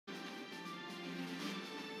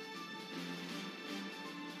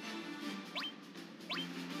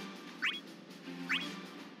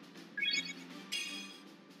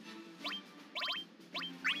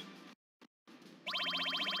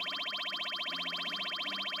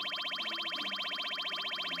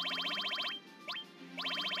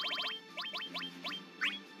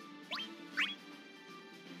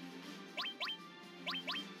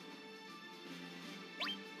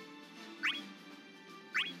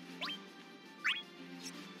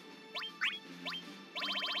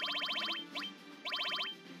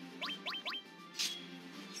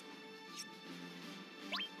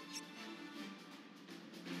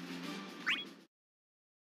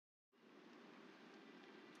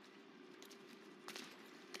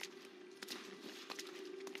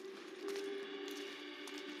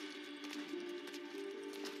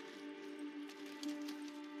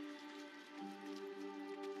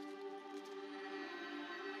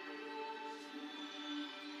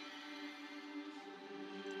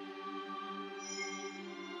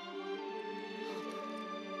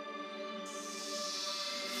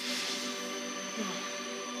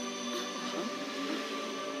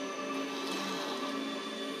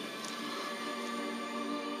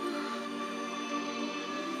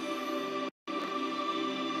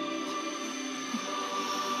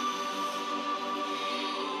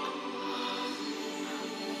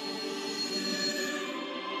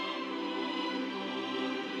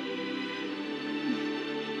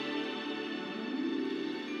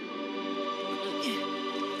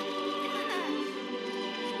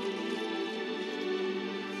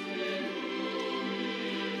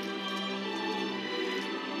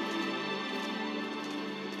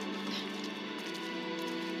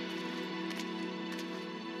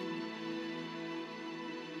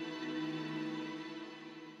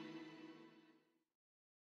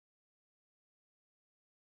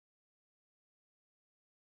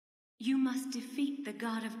You must defeat the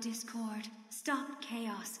god of discord, stop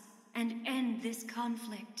chaos, and end this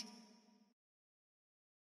conflict.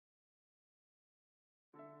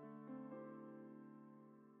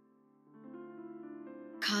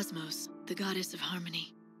 Cosmos, the goddess of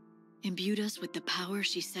harmony, imbued us with the power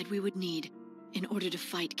she said we would need in order to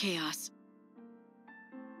fight chaos.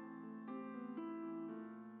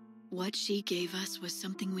 What she gave us was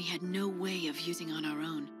something we had no way of using on our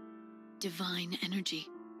own. Divine energy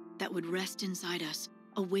that would rest inside us,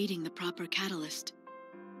 awaiting the proper catalyst.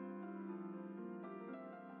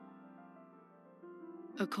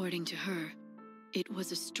 According to her, it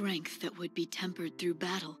was a strength that would be tempered through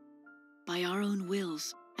battle, by our own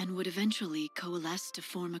wills, and would eventually coalesce to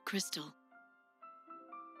form a crystal.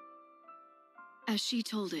 As she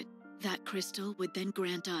told it, that crystal would then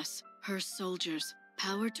grant us, her soldiers,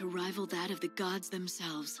 power to rival that of the gods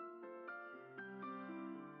themselves.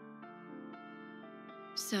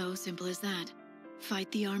 So simple as that.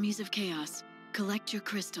 Fight the armies of chaos, collect your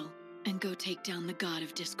crystal, and go take down the god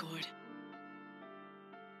of discord.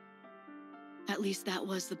 At least that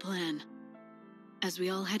was the plan, as we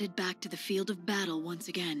all headed back to the field of battle once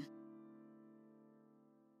again.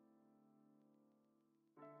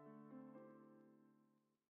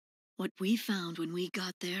 What we found when we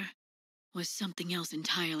got there was something else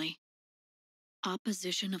entirely.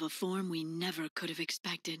 Opposition of a form we never could have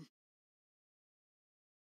expected.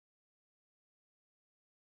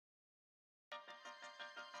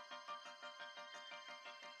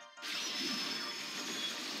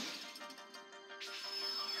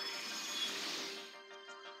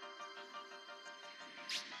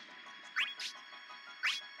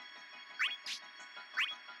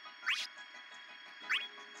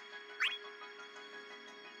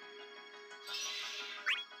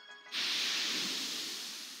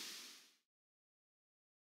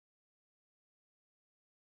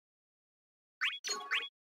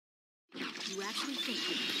 You actually think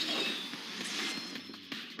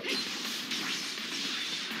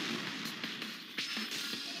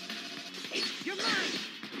you're mine!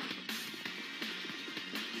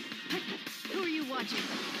 Who are you watching?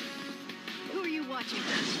 Who are you watching?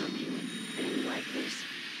 You like this?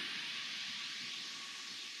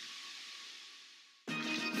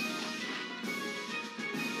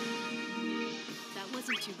 That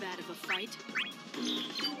wasn't too bad of a fight.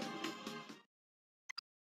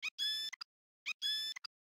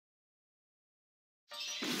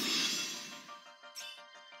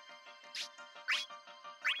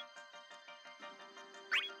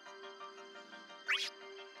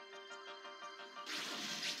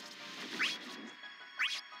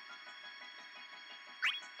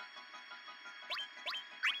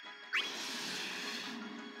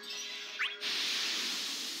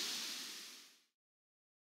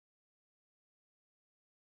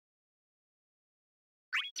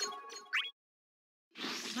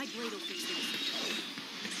 My blade will fix this.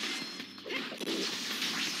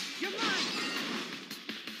 You're mine!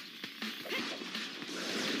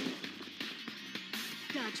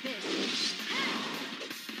 Dodge this.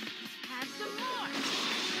 Have some more!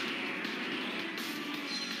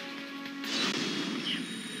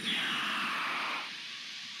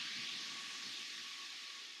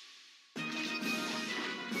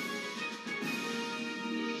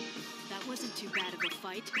 That wasn't too bad of a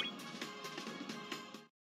fight.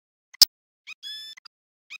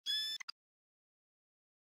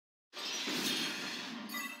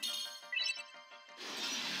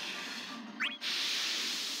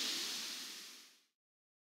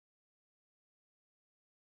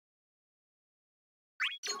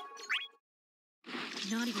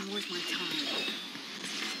 Not even worth my time.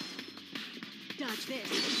 Dodge this.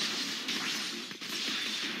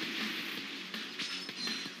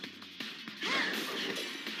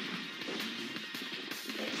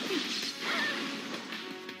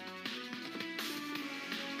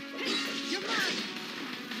 You're mine!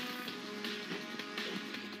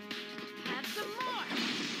 Have some more!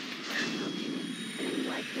 You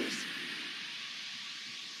like this?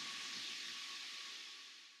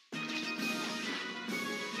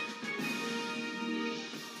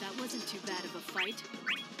 Wasn't too bad of a fight.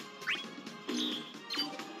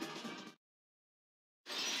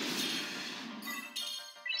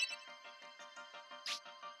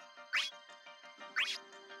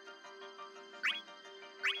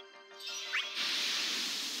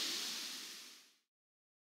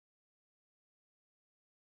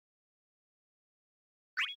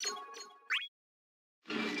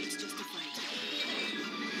 It's just a fight.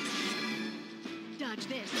 Dodge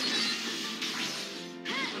this.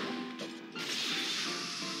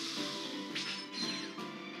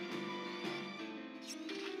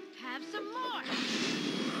 Have have some more!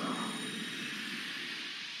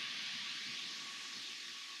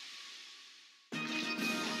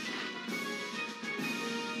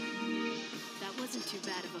 That wasn't too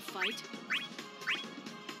bad of a fight.